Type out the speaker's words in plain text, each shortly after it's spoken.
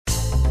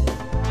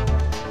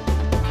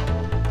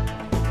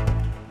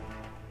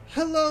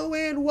Hello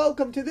and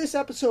welcome to this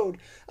episode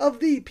of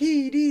the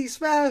PD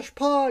Smash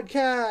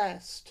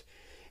Podcast.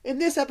 In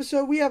this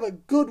episode, we have a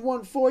good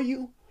one for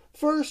you.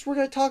 First, we're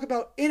going to talk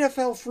about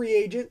NFL free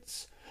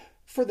agents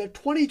for the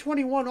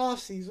 2021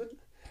 offseason.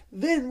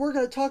 Then, we're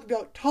going to talk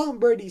about Tom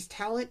Brady's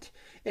talent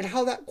and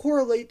how that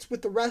correlates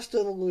with the rest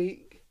of the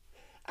league.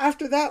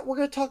 After that, we're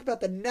going to talk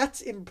about the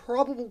Nets'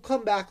 improbable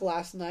comeback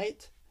last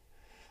night.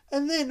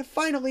 And then,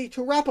 finally,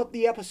 to wrap up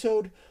the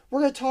episode,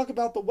 we're going to talk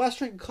about the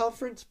Western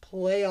Conference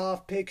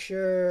playoff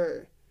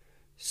picture.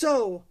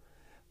 So,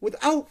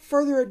 without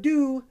further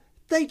ado,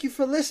 thank you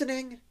for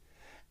listening,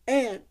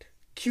 and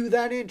cue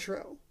that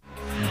intro.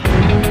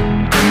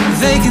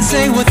 They can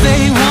say what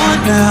they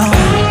want now,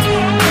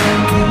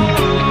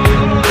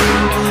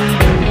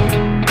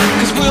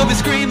 'cause we'll be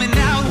screaming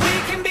now. We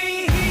can be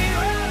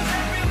heroes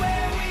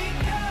everywhere we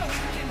go.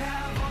 We can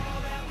have all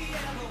that we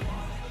ever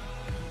want.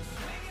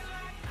 Swinging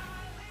like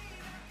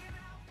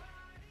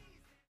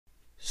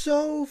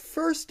So,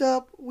 first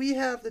up, we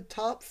have the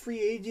top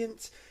free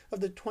agents of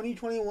the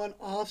 2021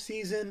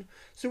 offseason.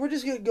 So, we're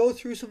just going to go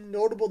through some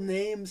notable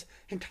names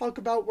and talk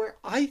about where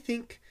I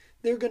think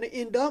they're going to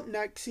end up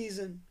next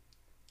season.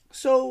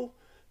 So,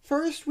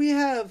 first we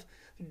have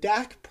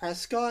Dak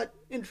Prescott.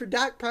 And for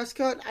Dak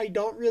Prescott, I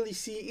don't really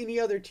see any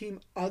other team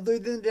other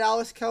than the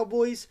Dallas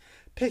Cowboys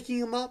picking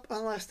him up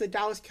unless the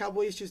Dallas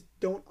Cowboys just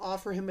don't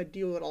offer him a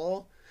deal at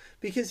all.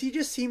 Because he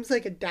just seems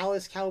like a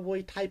Dallas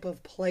Cowboy type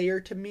of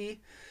player to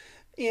me.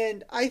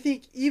 And I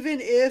think even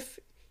if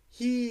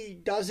he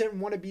doesn't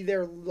want to be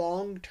there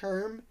long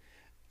term,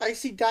 I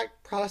see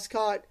Dak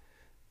Prescott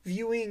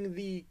viewing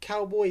the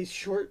Cowboys'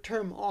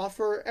 short-term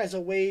offer as a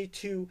way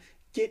to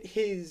get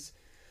his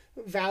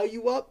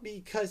value up,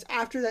 because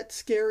after that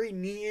scary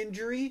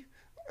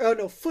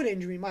foot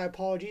injury, my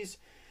apologies,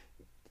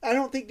 I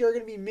don't think there are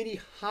going to be many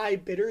high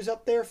bidders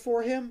up there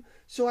for him.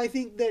 So I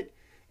think that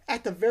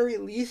at the very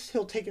least,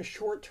 he'll take a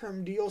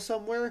short-term deal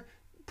somewhere,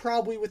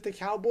 probably with the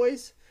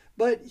Cowboys.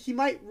 But he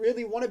might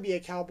really want to be a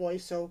Cowboy,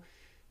 so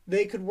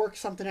they could work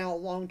something out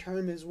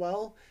long-term as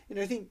well. And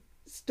I think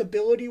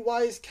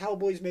stability-wise,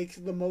 Cowboys makes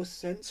the most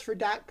sense for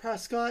Dak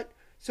Prescott,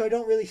 so I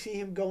don't really see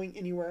him going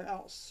anywhere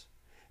else.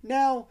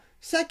 Now,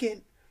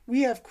 second,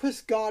 we have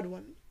Chris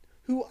Godwin,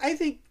 who I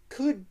think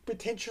could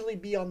potentially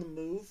be on the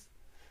move.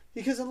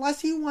 Because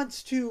unless he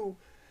wants to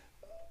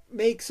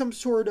make some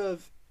sort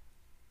of,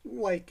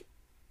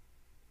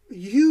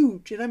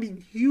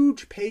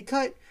 huge pay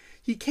cut,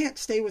 he can't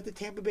stay with the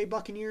Tampa Bay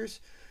Buccaneers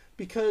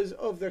because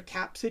of their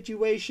cap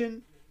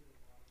situation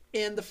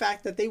and the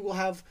fact that they will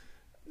have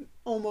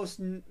almost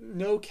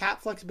no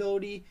cap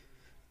flexibility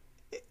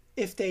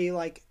if they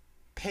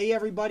pay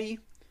everybody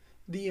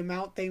the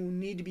amount they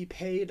need to be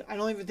paid. I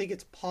don't even think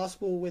it's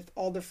possible with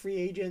all the free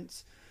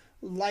agents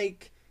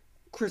like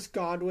Chris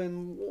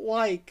Godwin,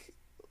 like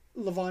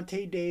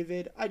Levante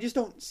David. I just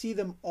don't see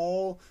them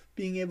all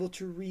being able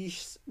to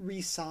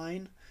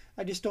re-sign.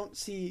 I just don't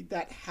see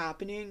that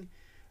happening.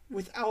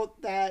 Without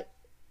that,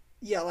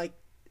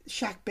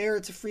 Shaq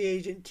Barrett's a free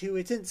agent too.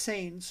 It's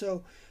insane.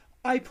 So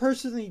I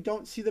personally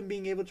don't see them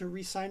being able to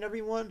re-sign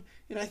everyone.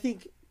 And I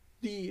think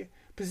the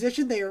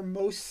position they are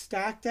most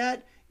stacked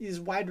at is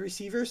wide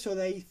receiver. So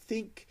they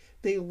think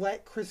they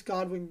let Chris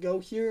Godwin go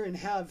here and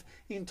have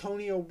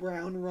Antonio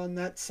Brown run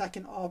that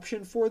second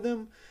option for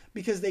them,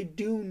 because they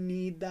do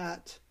need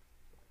that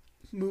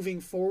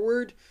moving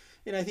forward.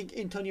 And I think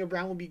Antonio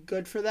Brown will be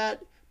good for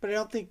that. But I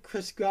don't think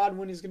Chris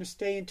Godwin is going to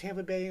stay in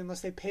Tampa Bay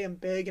unless they pay him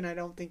big, and I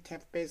don't think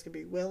Tampa Bay is going to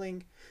be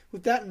willing.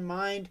 With that in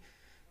mind,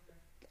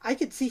 I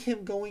could see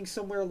him going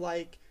somewhere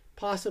like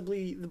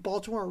possibly the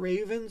Baltimore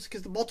Ravens,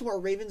 because the Baltimore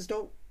Ravens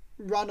don't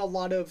run a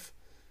lot of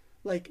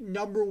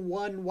number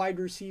one wide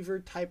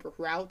receiver type of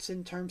routes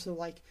in terms of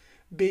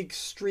big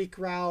streak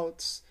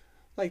routes.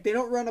 They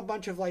don't run a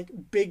bunch of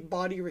big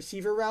body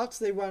receiver routes.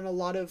 They run a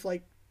lot of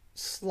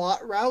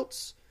slot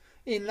routes,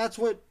 and that's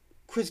what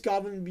Chris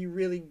Godwin would be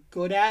really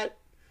good at.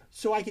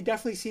 So I could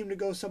definitely see him to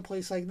go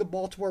someplace like the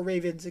Baltimore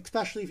Ravens,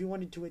 especially if he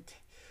wanted to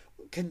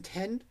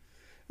contend.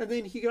 And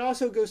then he could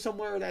also go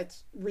somewhere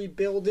that's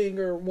rebuilding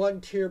or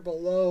one tier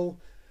below.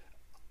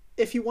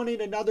 If he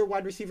wanted another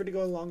wide receiver to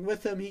go along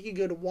with him, he could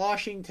go to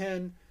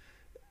Washington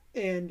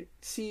and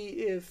see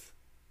if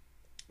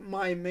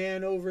my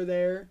man over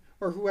there,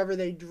 or whoever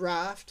they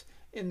draft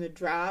in the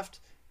draft,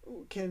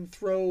 can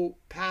throw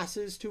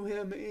passes to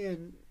him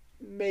and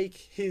make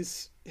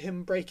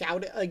him break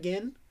out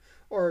again.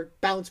 Or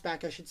bounce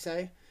back, I should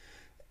say.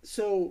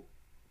 So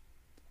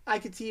I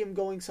could see him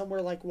going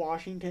somewhere like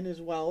Washington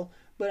as well.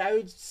 But I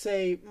would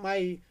say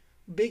my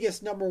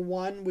biggest number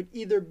one would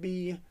either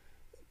be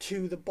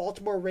to the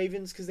Baltimore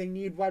Ravens because they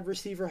need wide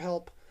receiver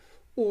help,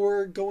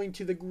 or going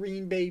to the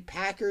Green Bay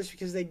Packers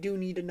because they do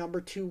need a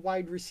number 2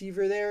 wide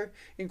receiver there,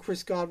 and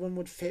Chris Godwin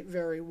would fit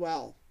very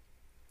well.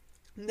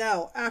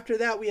 Now, after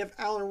that, we have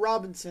Allen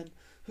Robinson,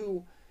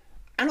 who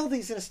I don't think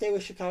he's going to stay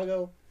with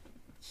Chicago.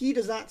 He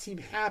does not seem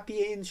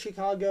happy in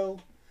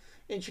Chicago,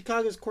 and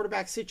Chicago's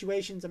quarterback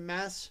situation's a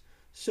mess.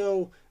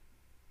 So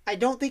I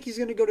don't think he's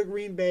going to go to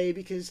Green Bay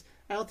because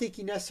I don't think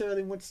he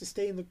necessarily wants to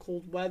stay in the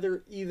cold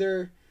weather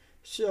either.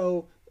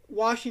 So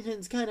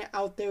Washington's kind of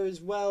out there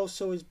as well.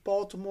 So is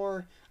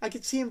Baltimore. I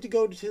could see him to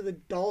go to the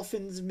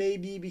Dolphins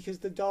maybe because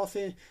the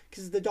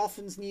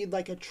Dolphins need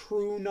like a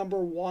true number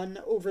one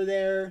over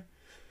there,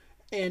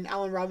 and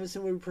Allen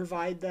Robinson would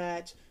provide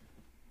that.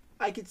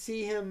 I could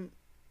see him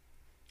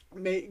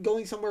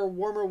going somewhere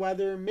warmer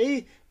weather.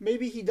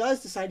 Maybe he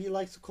does decide he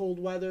likes the cold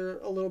weather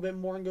a little bit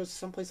more and goes to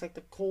someplace like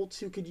the Colts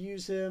who could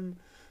use him,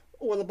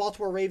 or the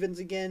Baltimore Ravens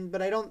again.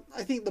 But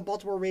I think the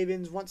Baltimore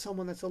Ravens want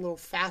someone that's a little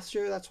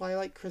faster. That's why I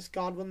like Chris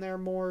Godwin there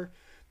more.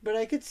 But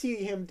I could see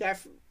him,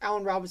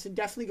 Allen Robinson,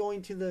 definitely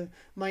going to the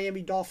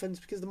Miami Dolphins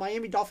because the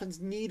Miami Dolphins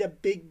need a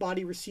big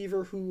body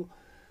receiver who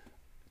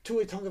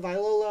Tua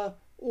Tagovailoa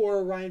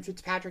or Ryan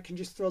Fitzpatrick can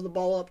just throw the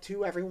ball up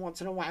to every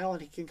once in a while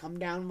and he can come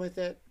down with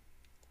it.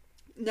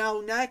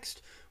 Now,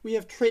 next, we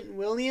have Trent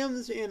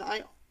Williams, and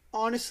I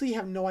honestly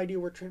have no idea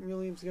where Trent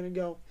Williams is going to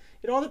go.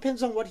 It all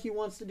depends on what he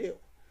wants to do.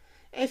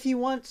 If he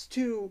wants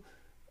to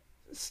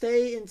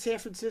stay in San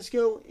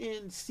Francisco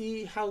and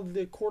see how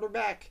the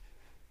quarterback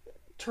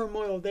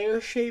turmoil there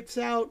shapes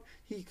out,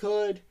 he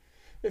could.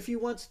 If he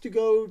wants to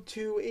go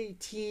to a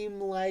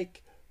team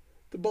like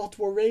the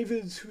Baltimore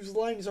Ravens, whose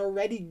line is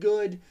already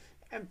good,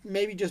 and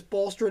maybe just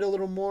bolster it a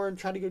little more and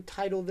try to go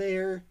title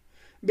there.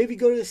 Maybe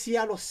go to the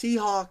Seattle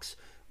Seahawks,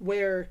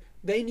 where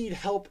they need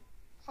help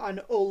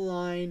on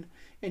O-line,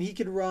 and he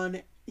could run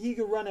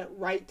at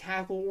right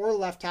tackle or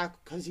left tackle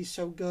because he's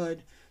so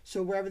good.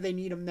 So wherever they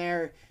need him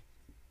there,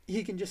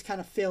 he can just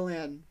kind of fill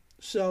in.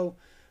 So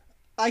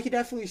I could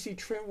definitely see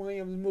Trent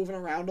Williams moving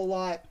around a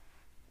lot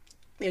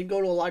and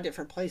go to a lot of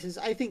different places.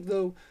 I think,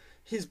 though,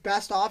 his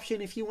best option,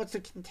 if he wants to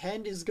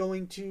contend, is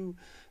going to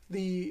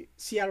the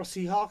Seattle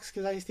Seahawks,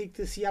 because I think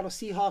the Seattle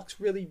Seahawks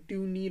really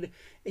do need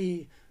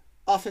a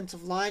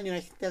offensive line, and I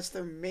think that's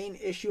their main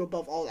issue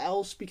above all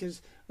else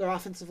because their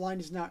offensive line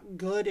is not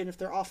good, and if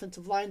their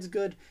offensive line's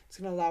good, it's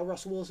going to allow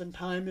Russell Wilson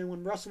time, and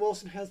when Russell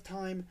Wilson has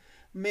time,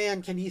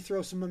 man, can he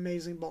throw some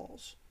amazing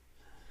balls.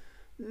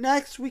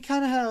 Next, we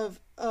kind of have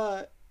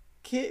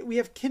Kenny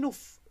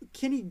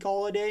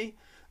Golladay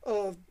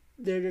of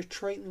the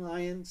Detroit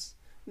Lions.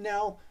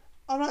 Now,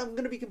 I'm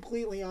going to be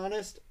completely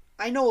honest.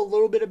 I know a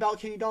little bit about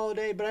Kenny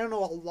Golladay, but I don't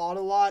know a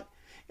lot,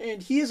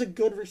 and he is a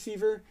good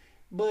receiver,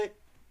 but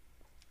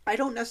I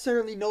don't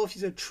necessarily know if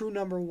he's a true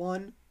number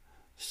one.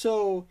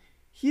 So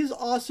he's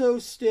also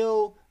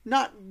still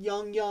not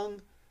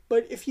young,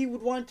 but if he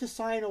would want to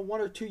sign a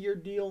 1 or 2 year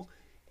deal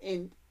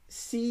and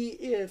see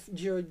if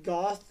Jared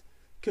Goff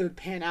could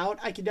pan out,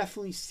 I could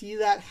definitely see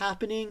that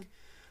happening.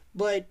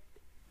 But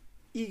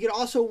he could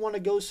also want to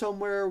go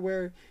somewhere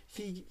where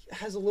he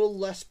has a little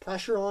less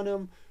pressure on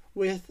him,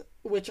 with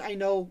which I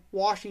know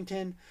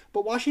Washington.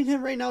 But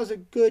Washington right now is a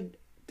good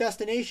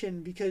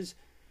destination because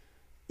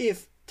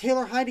if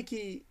Taylor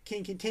Heinicke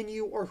can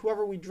continue, or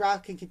whoever we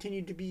draft can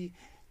continue to be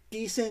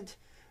decent,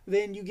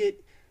 then you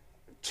get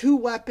two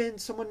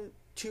weapons, someone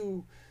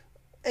to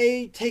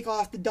A, take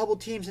off the double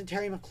teams in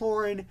Terry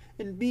McLaurin,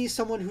 and B,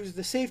 someone who's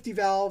the safety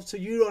valve, so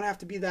you don't have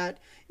to be that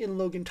in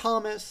Logan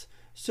Thomas.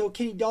 So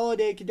Kenny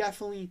Golladay could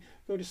definitely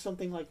go to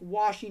something like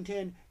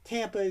Washington.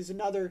 Tampa is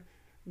another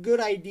good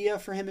idea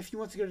for him. If he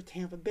wants to go to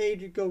Tampa Bay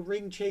to go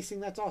ring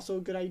chasing, that's also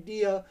a good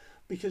idea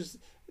because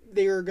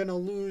they're going to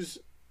lose...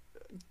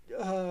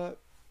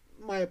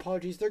 my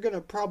apologies. They're going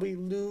to probably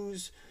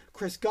lose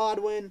Chris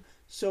Godwin,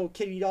 so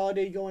Kenny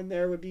Golladay going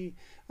there would be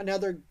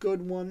another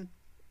good one.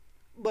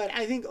 But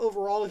I think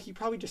overall he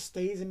probably just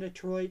stays in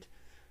Detroit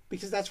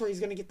because that's where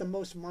he's going to get the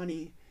most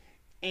money.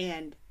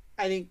 And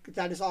I think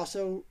that is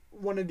also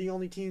one of the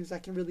only teams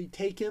that can really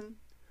take him.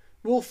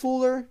 Will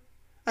Fuller,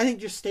 I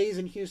think, just stays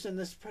in Houston.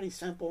 This is pretty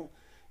simple.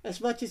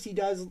 As much as he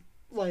does,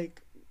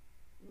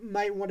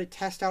 might want to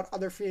test out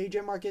other free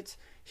agent markets,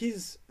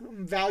 his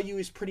value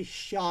is pretty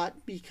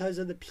shot because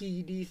of the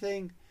PED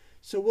thing.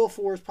 So Will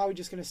Fuller is probably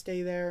just going to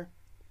stay there.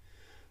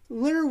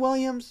 Leonard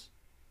Williams,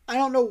 I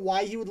don't know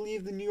why he would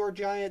leave the New York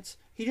Giants.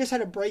 He just had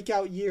a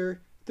breakout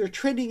year. They're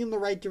trending in the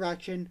right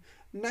direction.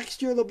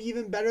 Next year they'll be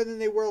even better than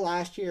they were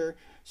last year.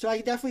 So I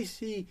can definitely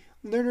see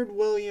Leonard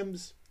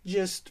Williams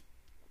just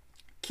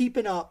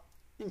keeping up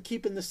and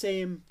keeping the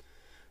same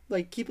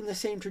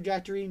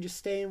trajectory and just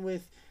staying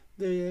with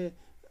the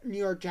New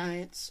York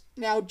Giants.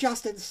 Now,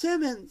 Justin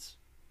Simmons,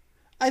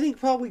 I think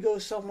probably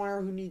goes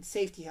somewhere who needs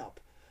safety help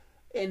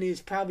and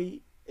is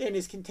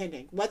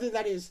contending. Whether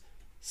that is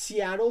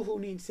Seattle, who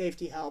needs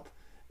safety help,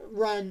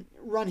 run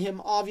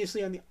him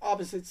obviously on the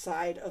opposite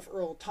side of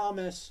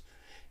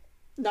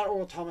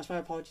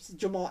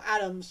Jamal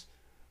Adams,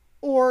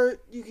 or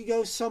you could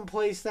go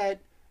someplace that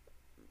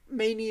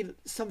may need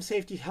some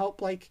safety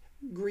help like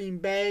Green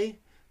Bay,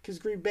 because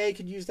Green Bay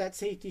could use that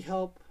safety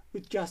help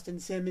with Justin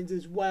Simmons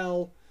as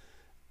well.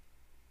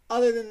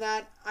 Other than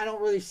that, I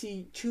don't really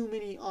see too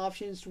many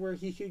options to where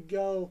he could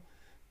go.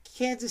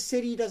 Kansas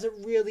City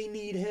doesn't really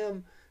need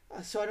him,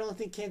 so I don't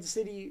think Kansas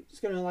City is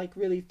going to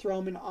really throw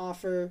him an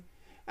offer.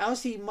 I don't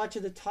see much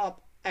of the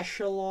top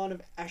echelon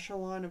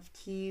of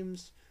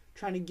teams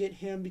trying to get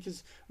him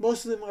because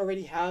most of them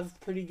already have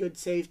pretty good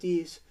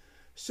safeties.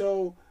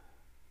 So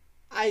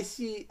I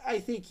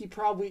think he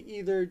probably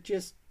either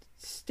just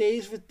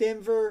stays with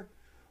Denver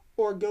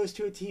or goes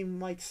to a team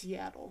like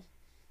Seattle.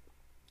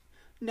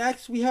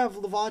 Next, we have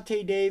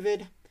Levante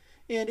David.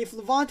 And if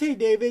Levante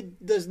David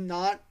does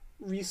not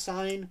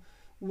re-sign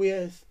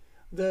with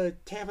the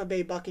Tampa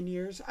Bay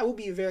Buccaneers, I will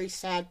be a very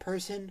sad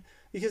person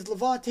because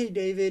Levante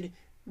David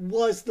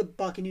was the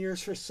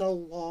Buccaneers for so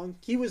long.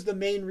 He was the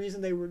main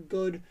reason they were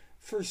good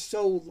for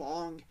so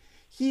long.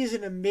 He is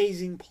an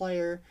amazing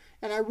player,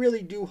 and I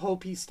really do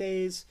hope he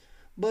stays.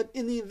 But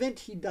in the event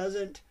he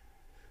doesn't,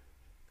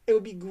 it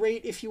would be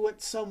great if he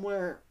went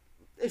somewhere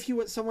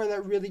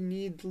that really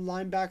needs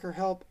linebacker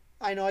help.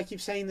 I know I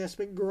keep saying this,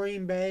 but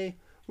Green Bay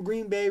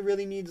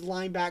really needs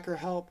linebacker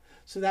help,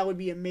 so that would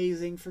be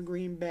amazing for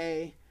Green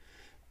Bay.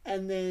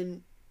 And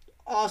then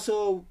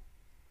also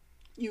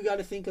you got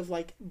to think of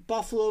like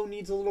Buffalo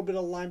needs a little bit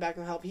of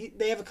linebacker help.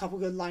 They have a couple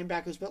good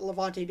linebackers, but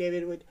Levante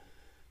David would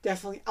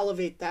definitely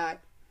elevate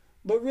that.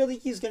 But really,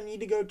 he's going to need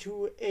to go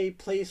to a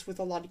place with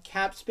a lot of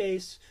cap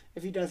space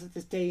if he doesn't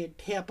stay in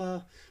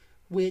Tampa,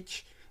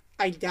 which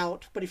I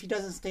doubt. But if he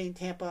doesn't stay in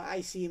Tampa,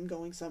 I see him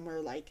going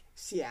somewhere like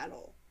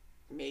Seattle,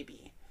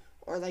 maybe,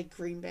 or like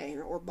Green Bay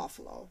or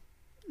Buffalo.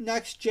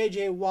 Next,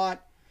 J.J.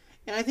 Watt.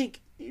 And I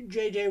think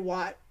J.J.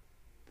 Watt,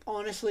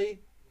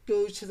 honestly,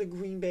 goes either to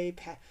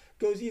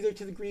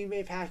the Green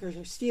Bay Packers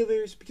or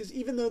Steelers, because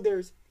even though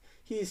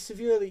he is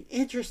severely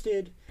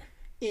interested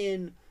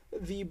in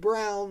the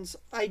Browns,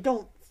 I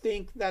don't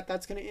think that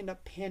that's going to end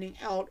up panning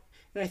out.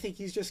 And I think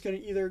he's just going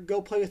to either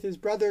go play with his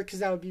brother, because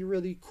that would be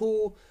really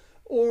cool,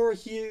 or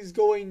he is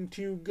going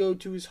to go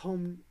to his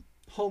home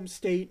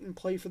state and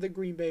play for the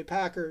Green Bay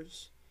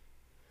Packers.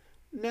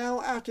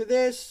 Now, after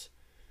this,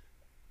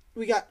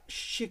 we got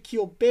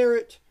Shaquille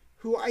Barrett,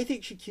 who I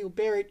think Shaquille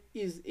Barrett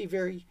is a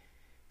very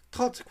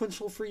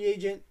consequential free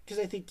agent because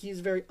I think he's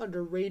very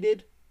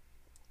underrated.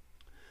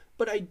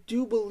 But I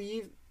do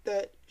believe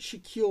that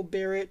Shaquille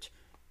Barrett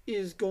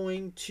is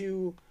going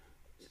to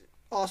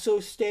also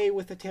stay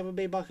with the Tampa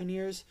Bay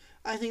Buccaneers.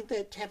 I think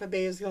that Tampa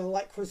Bay is going to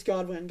let Chris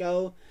Godwin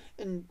go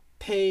and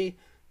pay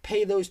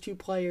those two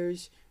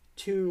players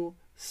to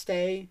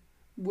stay.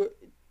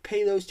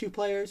 Pay those two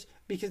players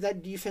because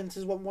that defense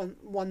is what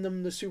won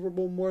them the Super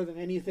Bowl more than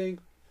anything.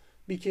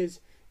 Because,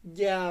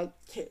 yeah,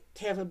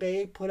 Tampa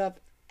Bay put up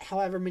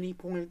however many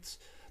points,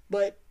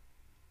 but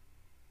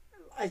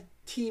a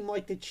team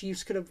like the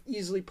Chiefs could have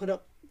easily put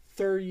up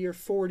 30 or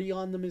 40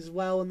 on them as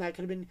well, and that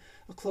could have been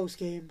a close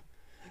game.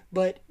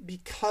 But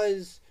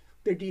because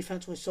their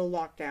defense was so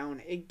locked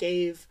down, it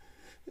gave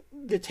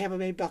the Tampa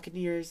Bay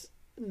Buccaneers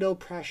no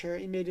pressure.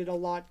 It made it a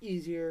lot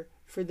easier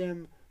for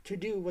them to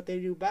do what they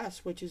do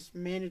best, which is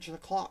manage the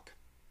clock.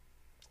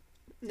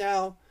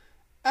 Now,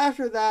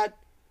 after that,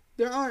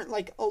 there aren't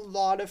like a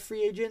lot of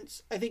free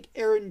agents. I think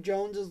Aaron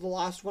Jones is the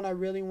last one I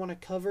really want to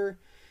cover.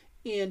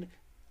 And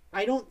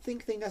I don't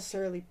think they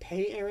necessarily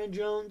pay Aaron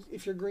Jones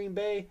if you're Green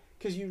Bay,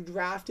 because you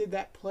drafted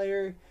that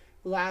player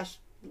last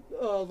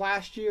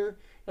year.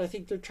 And I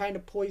think they're trying to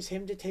poise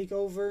him to take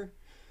over.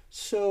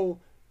 So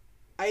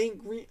I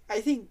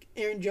think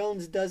Aaron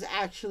Jones does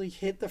actually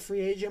hit the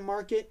free agent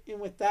market. And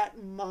with that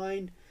in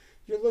mind,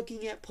 you're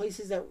looking at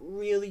places that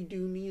really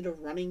do need a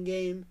running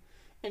game.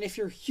 And if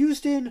you're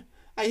Houston,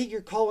 I think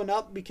you're calling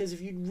up, because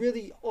if you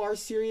really are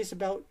serious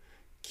about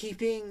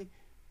keeping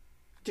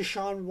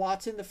Deshaun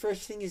Watson, the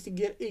first thing is to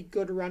get a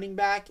good running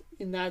back,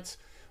 and that's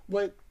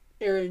what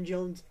Aaron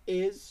Jones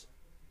is.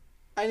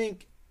 I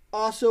think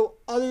also,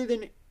 other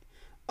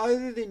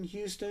than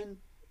Houston,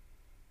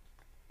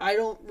 I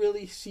don't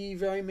really see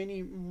very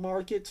many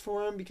markets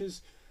for him,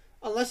 because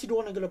unless you don't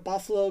want to go to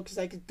Buffalo, because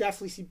I could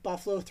definitely see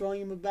Buffalo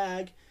throwing him a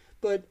bag,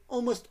 but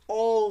almost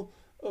all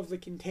of the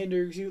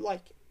contenders, you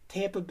like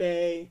Tampa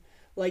Bay,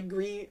 like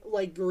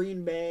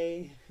Green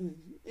Bay,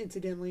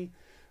 incidentally,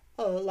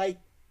 like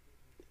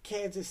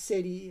Kansas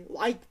City,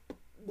 like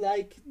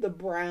the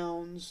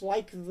Browns,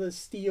 like the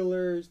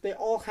Steelers, they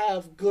all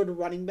have good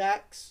running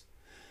backs.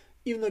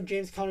 Even though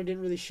James Conner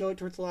didn't really show it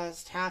towards the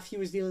last half, he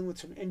was dealing with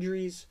some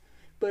injuries.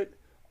 But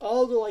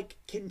all the like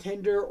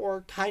contender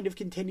or kind of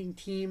contending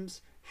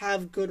teams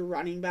have good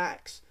running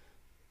backs,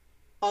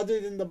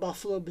 other than the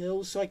Buffalo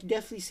Bills. So I can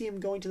definitely see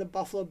him going to the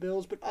Buffalo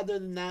Bills, but other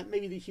than that,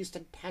 maybe the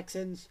Houston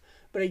Texans.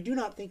 But I do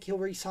not think he'll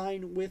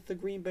re-sign with the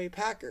Green Bay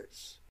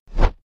Packers.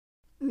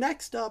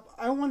 Next up,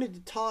 I wanted to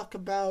talk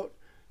about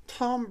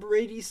Tom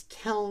Brady's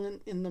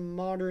talent in the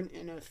modern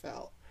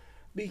NFL,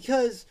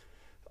 because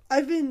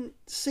I've been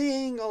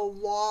seeing a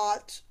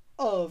lot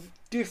of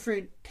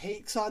different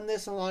takes on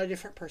this, and a lot of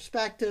different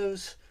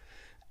perspectives,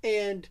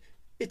 and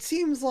it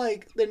seems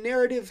like the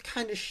narrative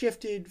kind of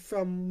shifted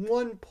from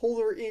one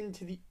polar end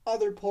to the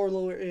other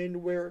polar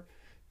end, where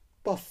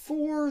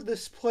before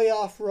this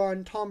playoff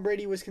run, Tom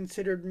Brady was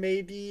considered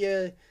maybe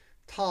a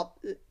top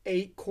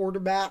 8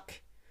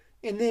 quarterback,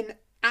 and then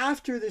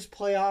after this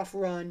playoff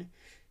run,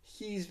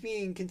 he's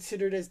being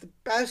considered as the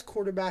best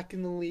quarterback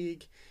in the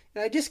league.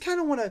 And I just kind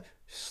of want to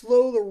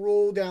slow the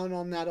roll down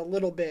on that a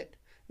little bit,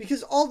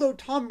 because although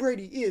Tom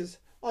Brady is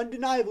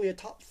undeniably a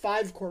top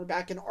 5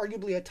 quarterback and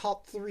arguably a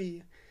top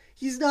 3,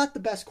 He's not the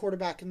best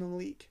quarterback in the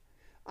league.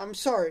 I'm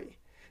sorry.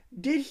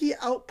 Did he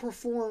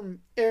outperform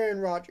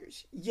Aaron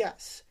Rodgers?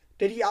 Yes.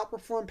 Did he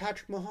outperform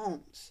Patrick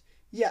Mahomes?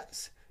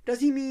 Yes. Does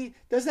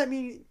that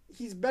mean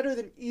he's better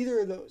than either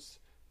of those?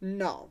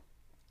 No.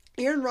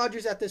 Aaron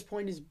Rodgers at this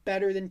point is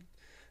better than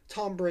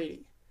Tom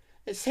Brady.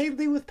 And same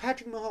thing with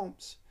Patrick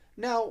Mahomes.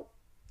 Now,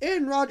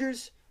 Aaron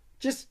Rodgers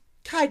just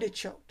kind of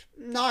choked.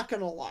 Not going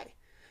to lie.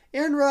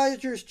 Aaron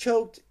Rodgers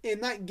choked,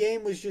 and that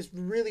game was just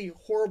really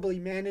horribly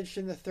managed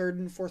in the third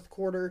and fourth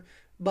quarter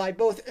by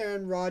both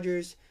Aaron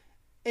Rodgers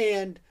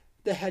and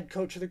the head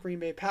coach of the Green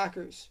Bay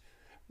Packers.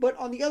 But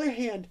on the other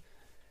hand,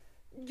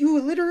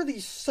 you literally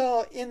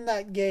saw in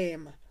that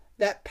game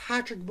that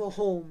Patrick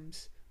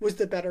Mahomes was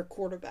the better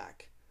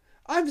quarterback.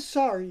 I'm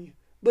sorry,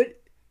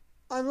 but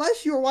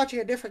unless you were watching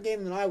a different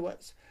game than I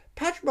was,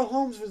 Patrick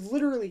Mahomes was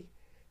literally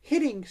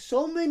hitting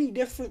so many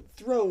different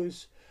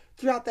throws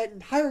throughout that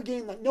entire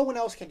game that no one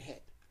else can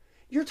hit.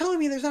 You're telling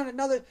me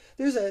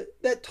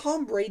that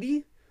Tom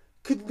Brady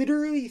could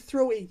literally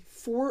throw a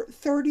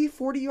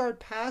 40-yard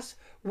pass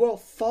while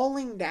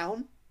falling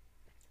down?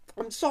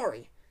 I'm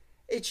sorry.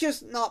 It's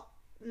just not,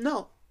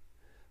 no.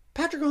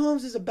 Patrick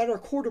Mahomes is a better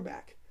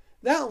quarterback.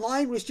 That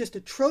line was just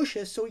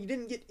atrocious, so he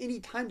didn't get any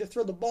time to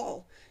throw the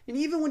ball. And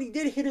even when he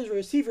did hit his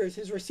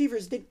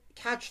receivers didn't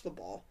catch the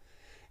ball.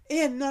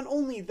 And not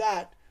only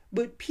that,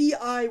 but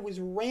PI was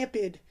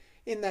rampant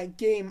in that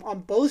game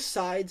on both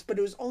sides, but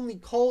it was only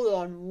called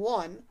on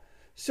one.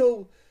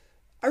 So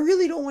I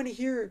really don't want to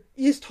hear,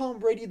 is Tom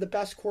Brady the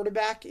best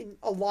quarterback? And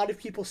a lot of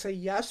people say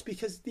yes,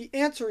 because the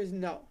answer is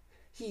no.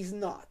 He's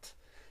not.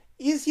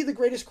 Is he the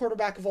greatest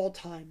quarterback of all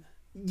time?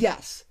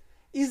 Yes.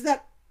 Is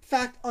that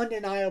fact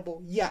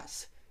undeniable?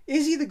 Yes.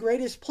 Is he the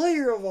greatest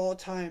player of all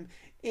time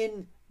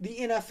in the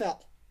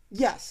NFL?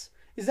 Yes.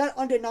 Is that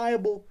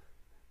undeniable?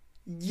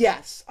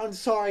 Yes. I'm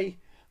sorry.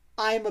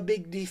 I'm a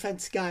big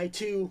defense guy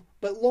too,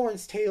 but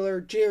Lawrence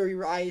Taylor, Jerry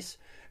Rice,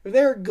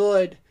 they're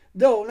good.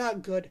 No,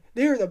 not good.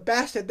 They're the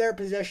best at their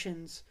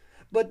positions,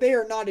 but they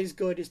are not as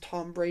good as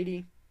Tom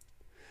Brady.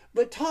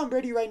 But Tom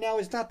Brady right now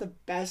is not the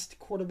best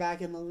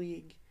quarterback in the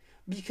league,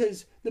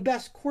 because the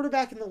best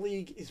quarterback in the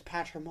league is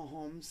Patrick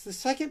Mahomes. The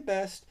second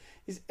best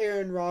is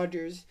Aaron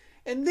Rodgers.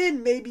 And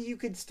then maybe you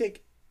could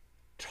stick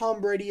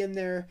Tom Brady in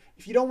there.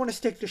 If you don't want to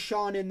stick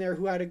Deshaun in there,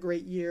 who had a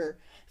great year.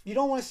 If you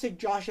don't want to stick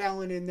Josh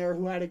Allen in there,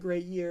 who had a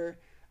great year.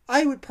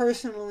 I would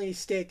personally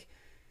stick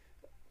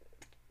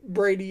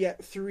Brady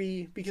at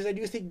 3, because I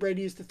do think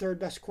Brady is the third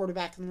best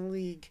quarterback in the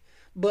league.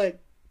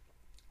 But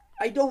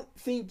I don't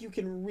think you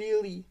can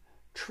really,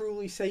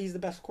 truly say he's the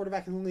best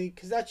quarterback in the league,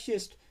 because that's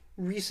just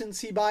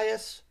recency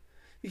bias.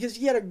 Because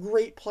he had a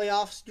great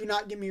playoffs, do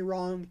not get me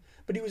wrong,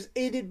 but he was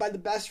aided by the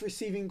best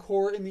receiving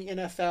core in the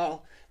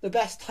NFL, the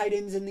best tight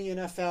ends in the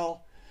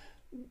NFL,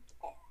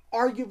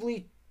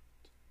 arguably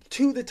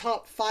 2 of the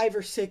top 5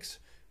 or 6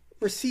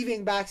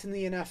 receiving backs in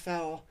the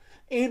NFL,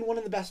 and one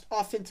of the best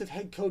offensive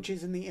head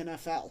coaches in the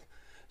NFL.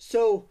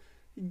 So,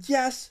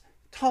 yes,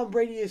 Tom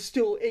Brady is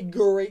still a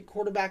great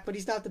quarterback, but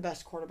he's not the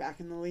best quarterback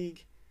in the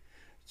league.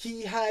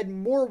 He had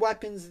more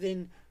weapons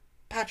than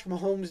Patrick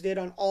Mahomes did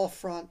on all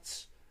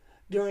fronts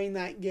during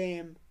that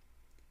game.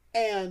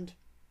 And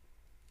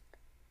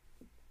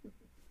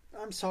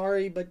I'm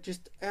sorry, but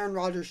just Aaron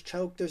Rodgers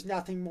choked. There's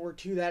nothing more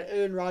to that.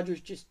 Aaron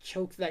Rodgers just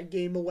choked that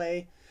game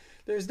away.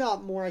 There's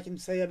not more I can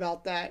say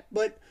about that.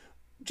 But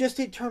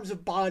just in terms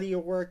of body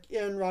of work,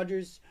 Aaron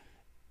Rodgers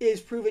is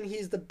proven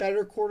he's the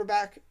better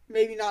quarterback.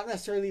 Maybe not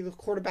necessarily the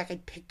quarterback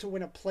I'd pick to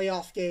win a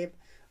playoff game,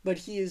 but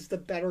he is the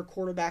better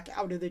quarterback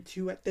out of the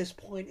two at this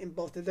point in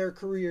both of their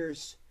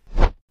careers.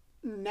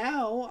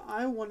 Now,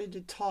 I wanted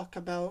to talk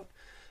about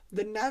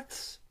the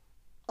Nets'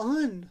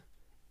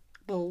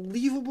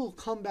 unbelievable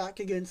comeback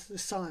against the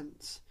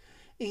Suns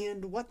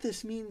and what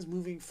this means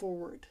moving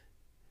forward.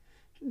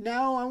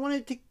 Now, I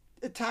wanted to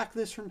attack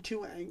this from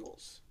 2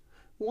 angles.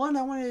 One,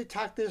 I wanted to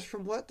attack this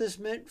from what this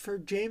meant for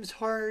James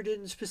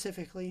Harden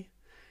specifically.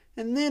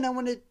 And then I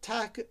want to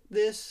attack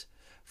this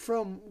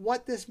from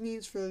what this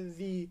means for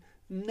the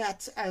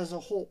Nets as a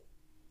whole.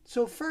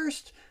 So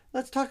first,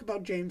 let's talk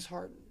about James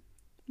Harden.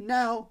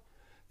 Now,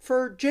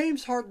 for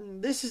James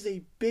Harden, this is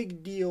a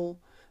big deal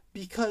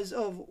because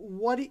of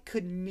what it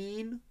could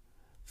mean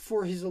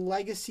for his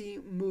legacy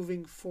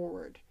moving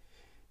forward.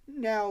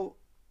 Now,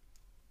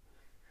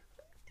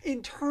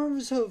 in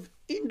terms of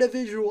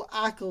individual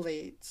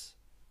accolades,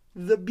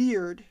 the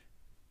Beard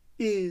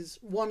is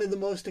one of the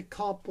most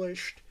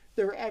accomplished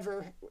there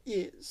ever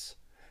is,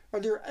 or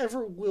there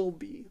ever will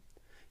be.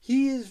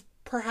 He is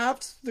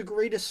perhaps the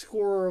greatest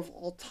scorer of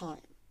all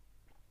time.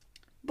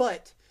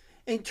 But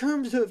in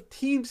terms of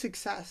team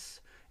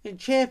success and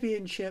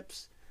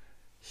championships,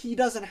 he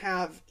doesn't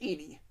have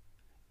any,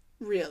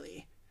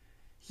 really.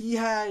 He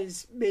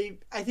has,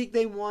 I think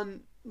they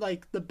won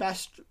like the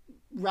best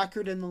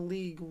record in the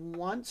league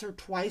once or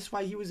twice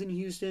while he was in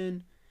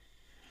Houston.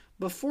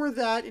 Before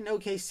that, in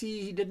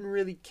OKC, he didn't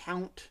really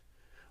count.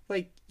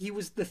 Like, he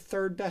was the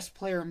 3rd best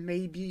player,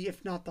 maybe,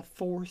 if not the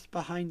 4th,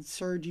 behind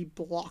Serge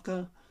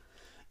Ibaka.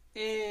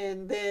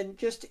 And then,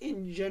 just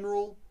in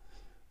general,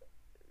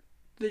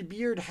 the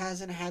Beard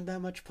hasn't had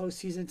that much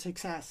postseason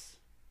success.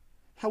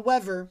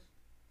 However,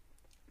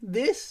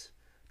 this,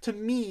 to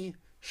me,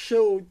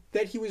 showed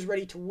that he was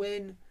ready to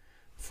win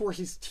for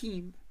his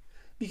team.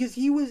 Because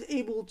he was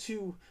able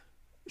to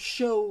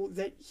show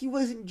that he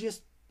wasn't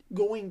just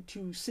going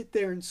to sit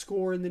there and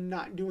score and then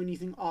not do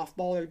anything off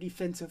ball or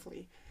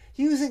defensively.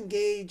 He was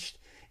engaged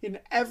in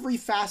every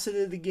facet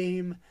of the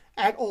game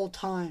at all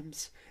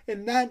times.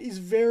 And that is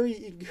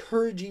very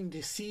encouraging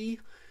to see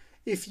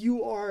if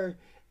you are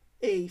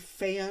a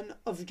fan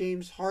of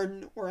James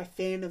Harden or a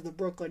fan of the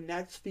Brooklyn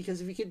Nets,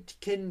 because if he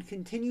can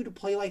continue to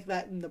play like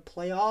that in the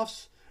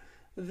playoffs,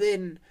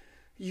 then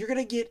you're going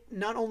to get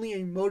not only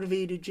a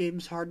motivated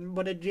James Harden,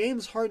 but a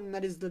James Harden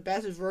that is the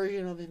best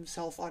version of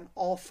himself on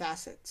all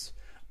facets.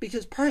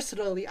 Because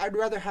personally, I'd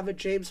rather have a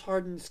James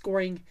Harden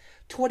scoring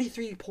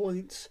 23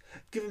 points,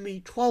 giving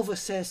me 12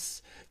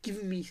 assists,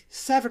 giving me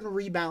 7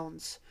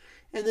 rebounds,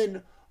 and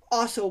then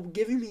also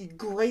giving me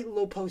great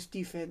low post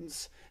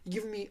defense,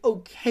 giving me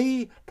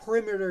okay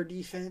perimeter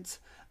defense,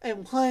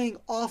 and playing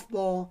off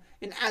ball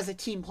and as a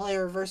team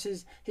player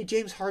versus, hey,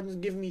 James Harden's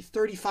giving me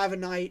 35 a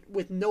night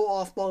with no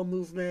off ball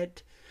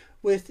movement,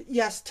 with,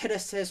 yes, 10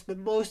 assists, but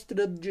most of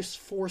them just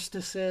forced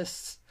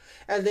assists,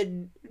 and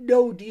then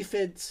no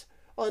defense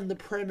on the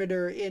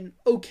perimeter and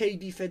okay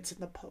defense in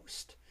the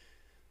post.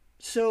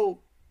 So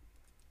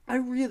I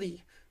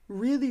really,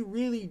 really,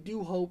 really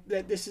do hope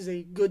that this is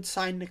a good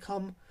sign to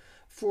come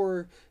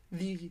for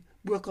the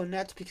Brooklyn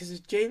Nets, because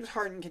if James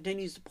Harden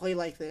continues to play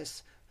like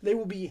this, they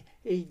will be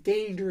a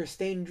dangerous,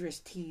 dangerous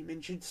team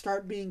and should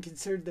start being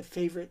considered the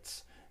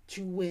favorites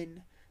to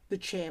win the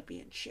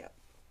championship.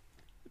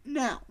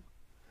 Now,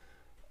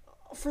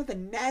 for the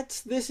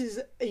Nets, this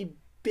is a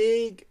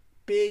big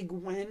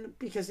win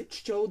because it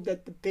showed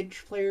that the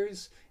bench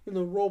players and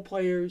the role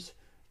players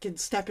can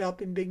step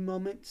up in big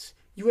moments.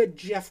 You had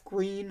Jeff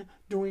Green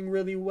doing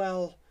really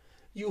well.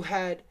 You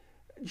had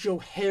Joe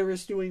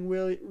Harris doing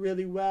really,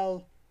 really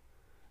well.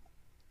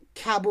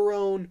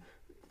 Cabarrone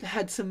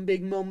had some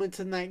big moments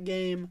in that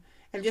game.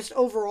 And just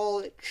overall,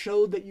 it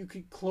showed that you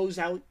could close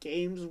out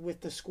games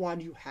with the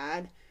squad you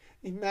had.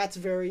 And that's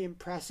very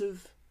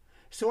impressive.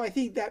 So I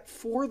think that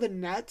for the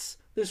Nets,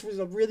 this was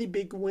a really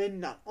big win,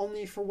 not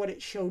only for what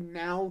it showed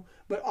now,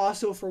 but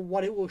also for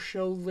what it will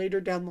show later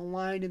down the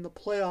line in the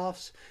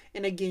playoffs,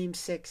 in a Game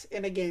 6,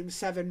 in a Game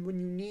 7, when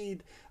you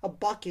need a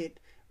bucket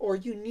or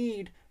you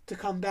need to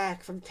come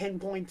back from 10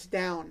 points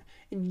down.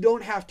 And you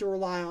don't have to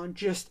rely on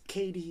just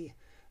KD,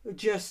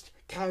 just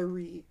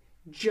Kyrie,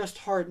 just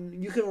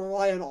Harden. You can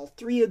rely on all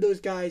three of those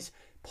guys,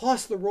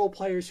 plus the role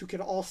players who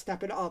can all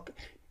step it up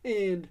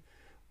and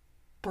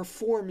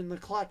perform in the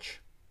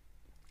clutch.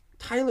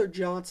 Tyler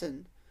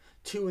Johnson,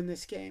 too, in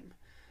this game.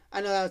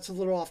 I know that's a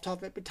little off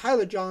topic, but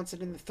Tyler Johnson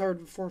in the third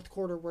and fourth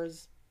quarter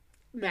was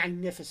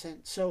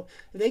magnificent. So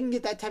if they can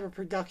get that type of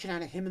production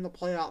out of him in the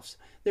playoffs,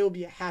 they will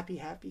be a happy,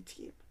 happy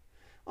team.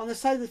 On the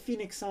side of the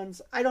Phoenix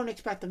Suns, I don't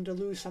expect them to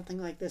lose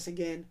something like this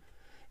again,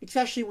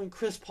 especially when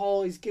Chris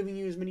Paul is giving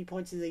you as many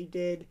points as they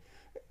did.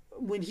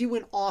 When he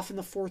went off in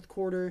the fourth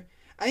quarter,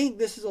 I think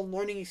this is a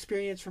learning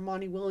experience for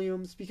Monty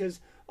Williams, because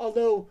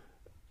although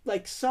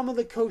some of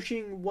the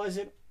coaching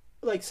wasn't,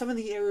 some of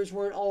the errors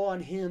weren't all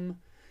on him,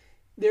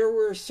 there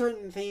were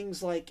certain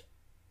things like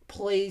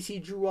plays he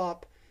drew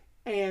up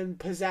and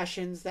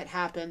possessions that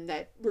happened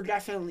that were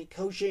definitely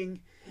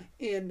coaching,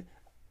 and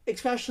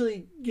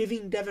especially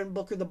giving Devin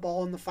Booker the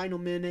ball in the final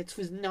minutes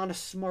was not a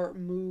smart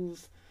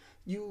move.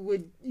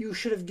 You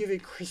should have given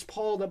Chris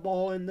Paul the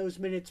ball in those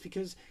minutes,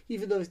 because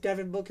even though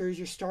Devin Booker is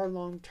your star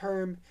long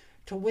term,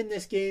 to win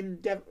this game,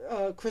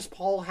 Chris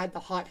Paul had the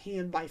hot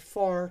hand by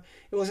far.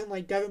 It wasn't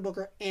like Devin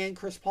Booker and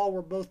Chris Paul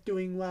were both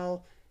doing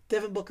well.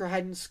 Devin Booker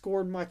hadn't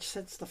scored much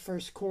since the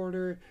first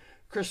quarter.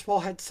 Chris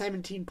Paul had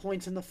 17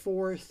 points in the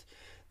fourth.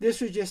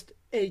 This was just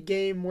a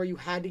game where you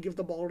had to give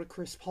the ball to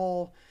Chris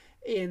Paul,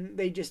 and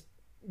they just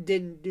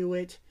didn't do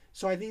it.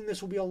 So I think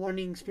this will be a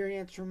learning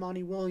experience for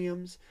Monty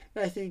Williams,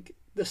 and I think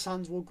the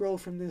Suns will grow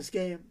from this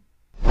game.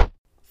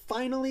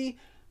 Finally,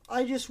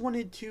 I just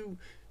wanted to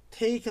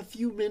take a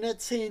few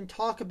minutes and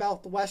talk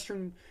about the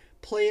Western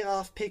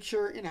playoff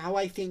picture and how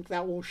I think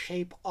that will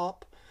shape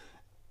up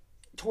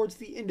towards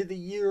the end of the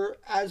year,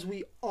 as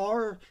we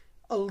are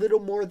a little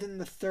more than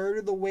the third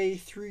of the way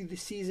through the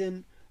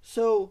season.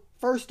 So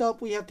first up,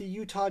 we have the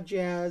Utah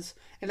Jazz,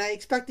 and I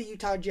expect the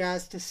Utah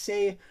Jazz to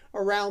stay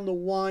around the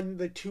 1,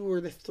 the 2, or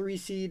the 3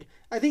 seed.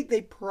 I think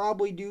they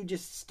probably do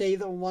just stay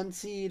the 1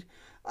 seed.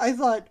 I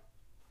thought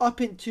up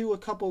into a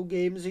couple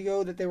games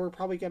ago that they were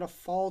probably going to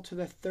fall to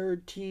the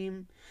third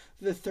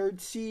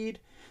seed,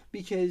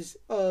 because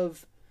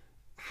of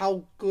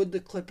how good the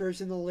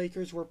Clippers and the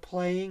Lakers were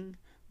playing.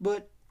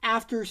 But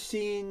after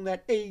seeing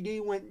that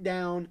AD went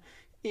down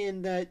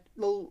and that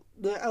the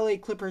LA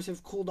Clippers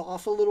have cooled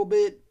off a little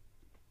bit,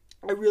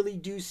 I really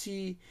do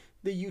see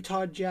the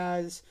Utah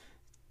Jazz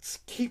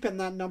keeping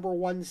that number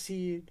 1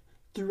 seed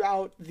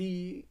throughout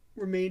the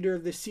remainder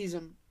of the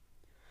season.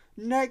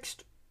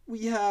 Next,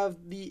 we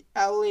have the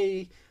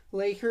LA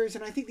Lakers,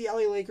 and I think the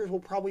LA Lakers will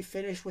probably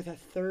finish with a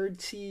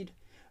 3rd seed.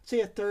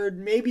 say a third,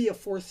 maybe a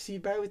fourth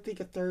seed, but I would think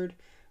a third.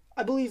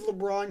 I believe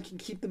LeBron can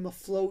keep them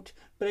afloat,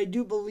 but I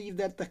do believe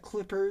that the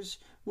Clippers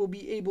will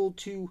be able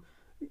to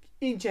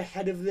inch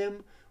ahead of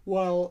them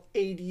while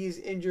AD is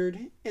injured.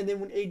 And then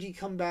when AD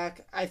come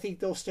back, I think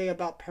they'll stay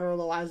about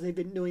parallel as they've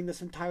been doing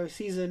this entire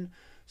season.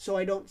 So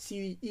I don't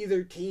see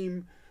either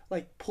team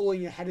like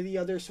pulling ahead of the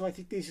other. So I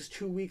think these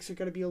 2 weeks are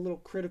going to be a little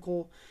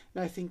critical.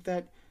 And I think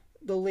that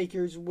the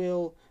Lakers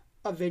will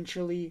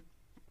eventually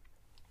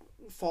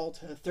fall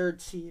to the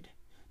third seed.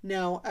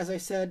 Now, as I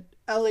said,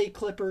 LA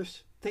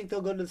Clippers think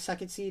they'll go to the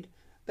second seed.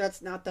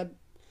 That's not that,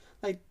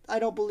 like, I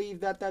don't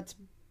believe that that's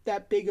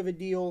that big of a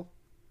deal.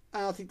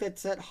 I don't think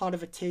that's that hot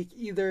of a take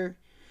either.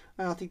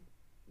 I don't think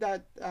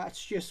that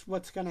that's just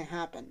what's going to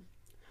happen.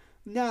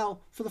 Now,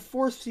 for the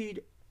fourth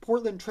seed,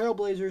 Portland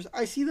Trailblazers,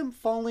 I see them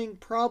falling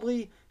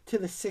probably to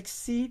the sixth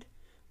seed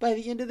by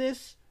the end of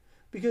this,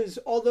 because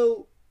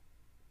although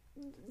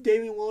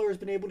Damian Lillard has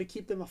been able to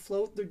keep them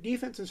afloat, their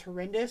defense is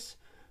horrendous.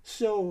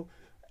 So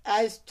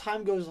as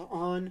time goes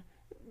on,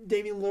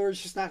 Damian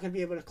Lillard's just not going to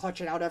be able to clutch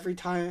it out every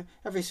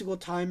single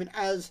time. And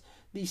as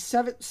the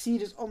seventh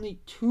seed is only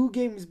 2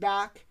 games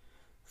back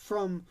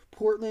from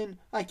Portland,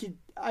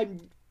 I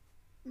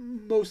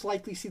most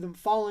likely see them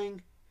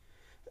falling.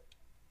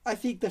 I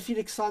think the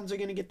Phoenix Suns are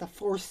going to get the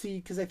 4th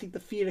seed because I think the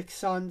Phoenix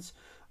Suns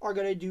are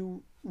going to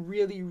do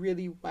really,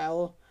 really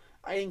well.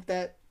 I think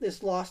that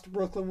this loss to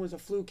Brooklyn was a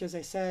fluke, as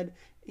I said,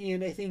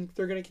 and I think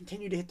they're going to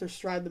continue to hit their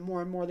stride the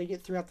more and more they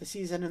get throughout the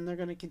season, and they're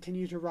going to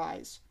continue to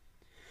rise.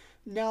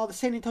 Now, the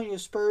San Antonio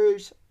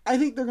Spurs, I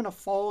think they're going to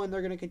fall, and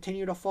they're going to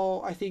continue to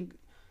fall. I think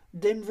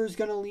Denver's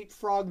going to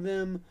leapfrog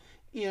them,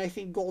 and I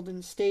think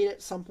Golden State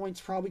at some point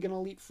is probably going to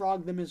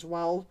leapfrog them as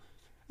well.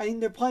 I think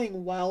they're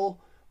playing well,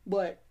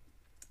 but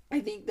I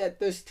think that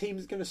this team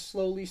is going to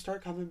slowly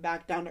start coming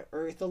back down to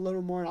earth a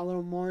little more,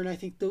 and I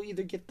think they'll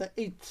either get the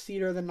 8th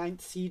seed or the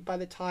 9th seed by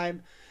the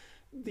time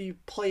the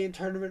play-in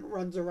tournament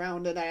runs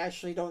around, and I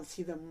actually don't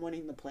see them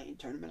winning the play-in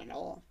tournament at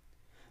all.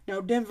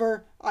 Now,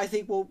 Denver, I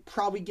think, will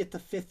probably get the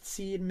 5th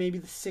seed, maybe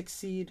the 6th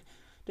seed,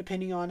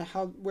 depending on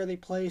where they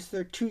place.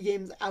 They're 2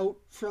 games out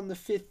from the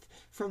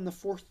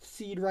 4th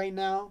seed right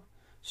now,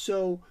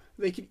 so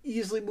they could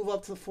easily move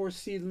up to the 4th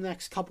seed in the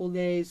next couple of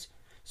days.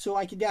 So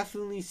I could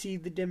definitely see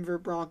the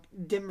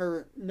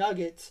Denver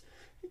Nuggets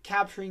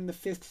capturing the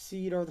 5th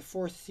seed or the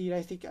 4th seed.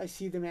 I think I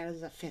see them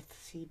as a 5th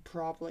seed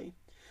probably.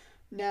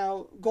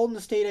 Now, Golden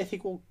State, I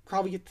think, will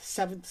probably get the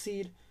 7th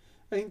seed.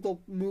 I think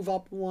they'll move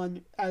up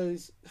one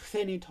as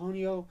San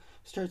Antonio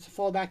starts to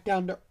fall back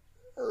down to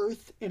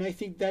earth. And I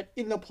think that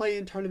in the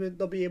play-in tournament,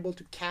 they'll be able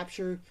to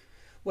capture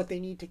what they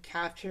need to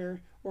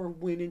capture or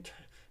win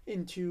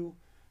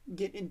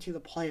get into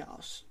the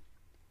playoffs.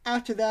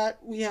 After that,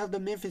 we have the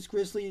Memphis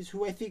Grizzlies,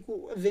 who I think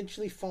will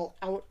eventually fall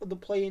out of the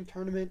play-in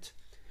tournament.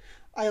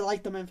 I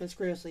like the Memphis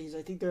Grizzlies.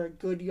 I think they're a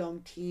good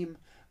young team.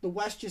 The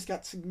West just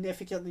got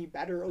significantly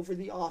better over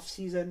the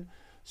offseason,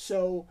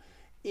 so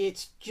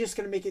it's just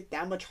going to make it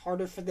that much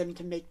harder for them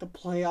to make the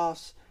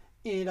playoffs.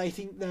 And I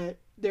think that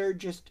there are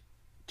just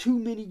too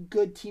many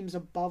good teams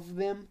above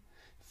them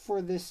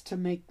for this to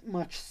make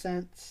much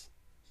sense.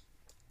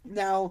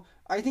 Now,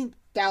 I think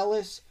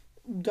Dallas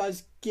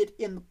does get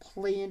in the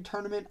play-in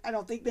tournament. I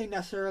don't think they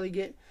necessarily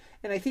get,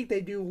 and I think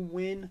they do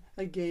win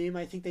a game.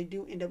 I think they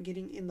do end up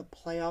getting in the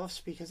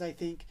playoffs because I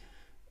think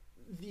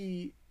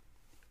the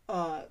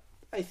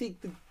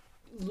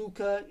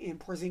Luka and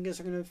Porzingis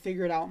are going to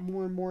figure it out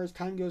more and more as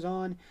time goes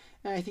on,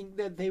 and I think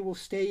that they will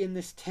stay in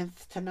this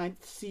 10th to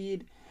 9th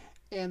seed,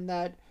 and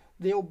that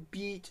they'll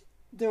beat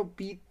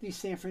the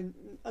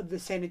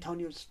San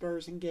Antonio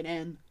Spurs and get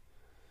in.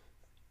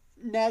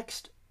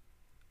 Next,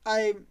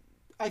 I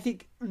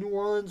think New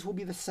Orleans will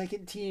be the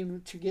second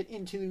team to get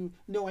into.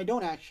 No, I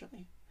don't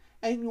actually.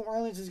 I think New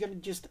Orleans is going to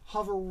just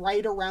hover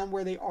right around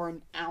where they are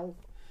now.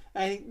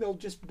 I think they'll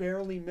just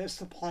barely miss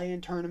the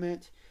play-in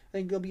tournament. I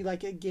think they'll be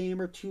like a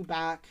game or 2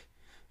 back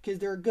because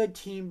they're a good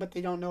team, but they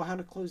don't know how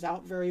to close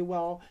out very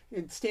well.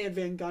 And Stan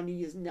Van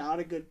Gundy is not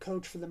a good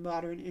coach for the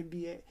modern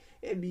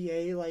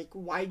NBA. Like,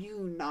 why do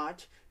you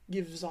not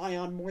give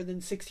Zion more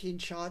than 16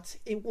 shots?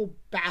 It will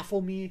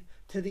baffle me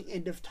to the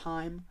end of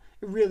time.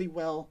 It really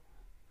will.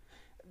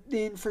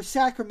 Then for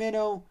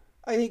Sacramento,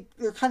 I think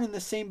they're kind of in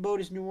the same boat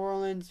as New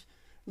Orleans.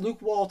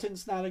 Luke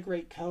Walton's not a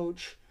great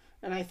coach,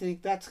 and I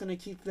think that's going to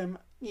keep them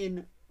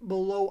in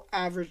below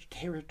average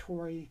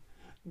territory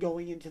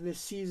going into this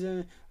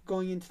season,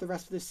 going into the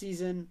rest of the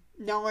season.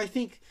 Now, I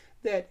think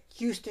that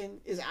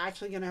Houston is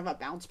actually going to have a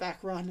bounce back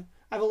run.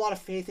 I have a lot of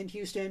faith in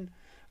Houston.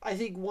 I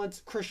think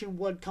once Christian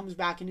Wood comes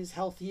back and is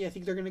healthy, I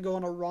think they're going to go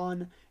on a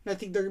run, and I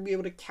think they're going to be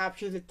able to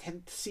capture the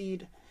 10th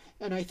seed.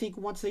 And I think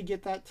once they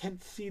get that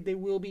 10th seed, they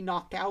will be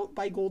knocked out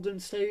by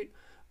Golden State.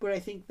 But I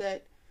think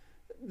that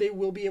they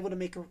will be able to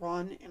make a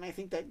run. And I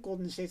think that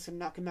Golden State's going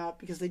to knock them out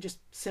because they just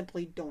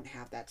simply don't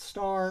have that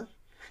star.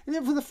 And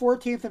then for the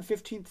 14th and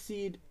 15th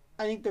seed,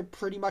 I think they're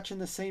pretty much in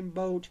the same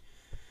boat.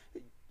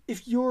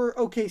 If you're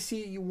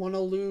OKC, you want to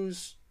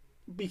lose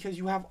because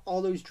you have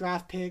all those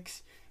draft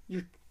picks.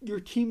 Your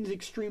team's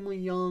extremely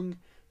young.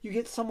 you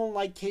get someone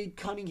like Cade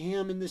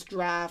Cunningham in this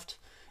draft,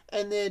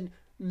 and then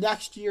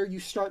next year you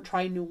start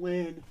trying to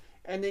win,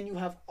 and then you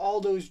have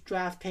all those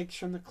draft picks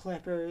from the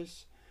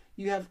Clippers.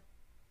 You have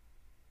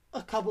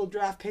a couple of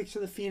draft picks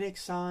of the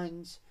Phoenix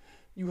Suns.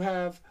 You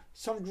have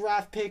some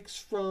draft picks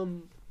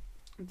from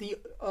the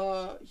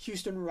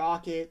Houston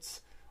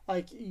Rockets.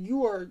 Like,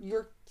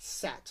 you're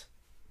set.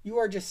 You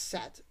are just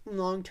set.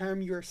 Long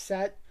term, you're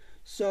set.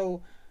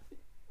 So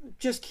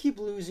just keep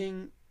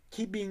losing.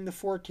 Keep being the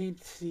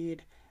 14th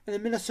seed. And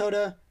in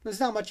Minnesota, there's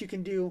not much you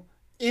can do.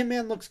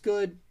 Ant-Man looks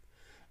good.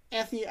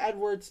 Anthony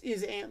Edwards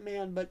is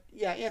Ant-Man, but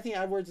yeah, Anthony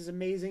Edwards is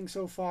amazing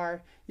so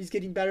far. He's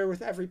getting better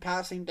with every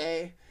passing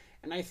day.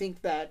 And I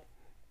think that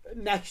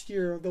next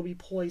year they'll be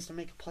poised to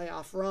make a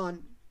playoff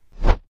run.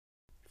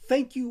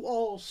 Thank you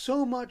all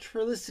so much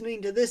for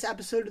listening to this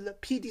episode of the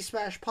PT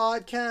Smash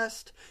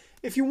Podcast.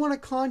 If you want to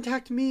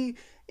contact me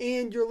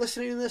and you're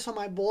listening to this on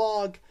my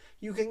blog,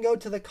 you can go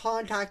to the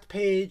contact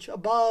page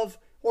above,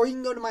 or you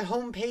can go to my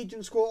homepage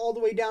and scroll all the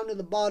way down to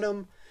the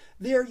bottom.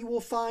 There you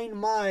will find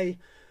my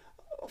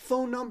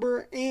phone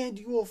number and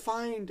you will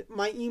find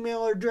my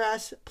email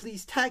address.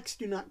 Please text,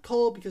 do not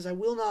call, because I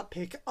will not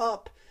pick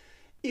up.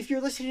 If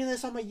you're listening to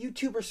this on my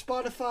YouTube or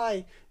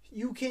Spotify,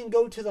 you can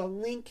go to the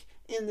link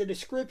in the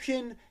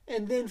description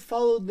and then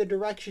follow the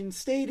directions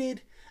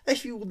stated.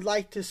 If you would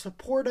like to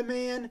support a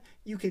man,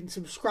 you can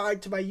subscribe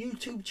to my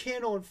YouTube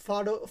channel and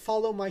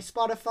follow my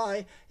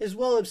Spotify, as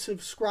well as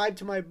subscribe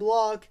to my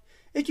blog.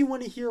 If you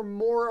want to hear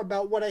more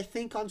about what I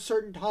think on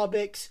certain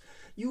topics,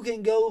 you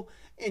can go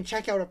and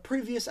check out a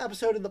previous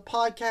episode of the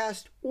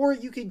podcast, or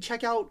you can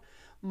check out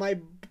my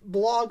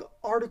blog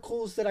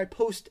articles that I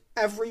post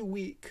every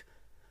week.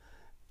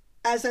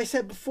 As I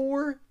said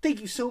before,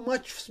 thank you so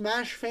much,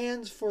 Smash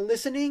fans, for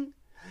listening.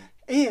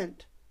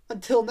 And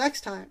until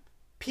next time,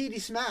 PD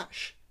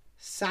Smash,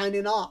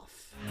 signing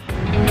off.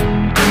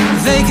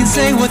 They can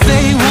say what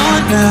they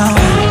want now,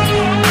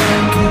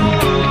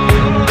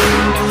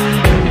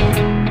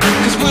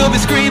 'cause we'll be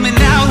screaming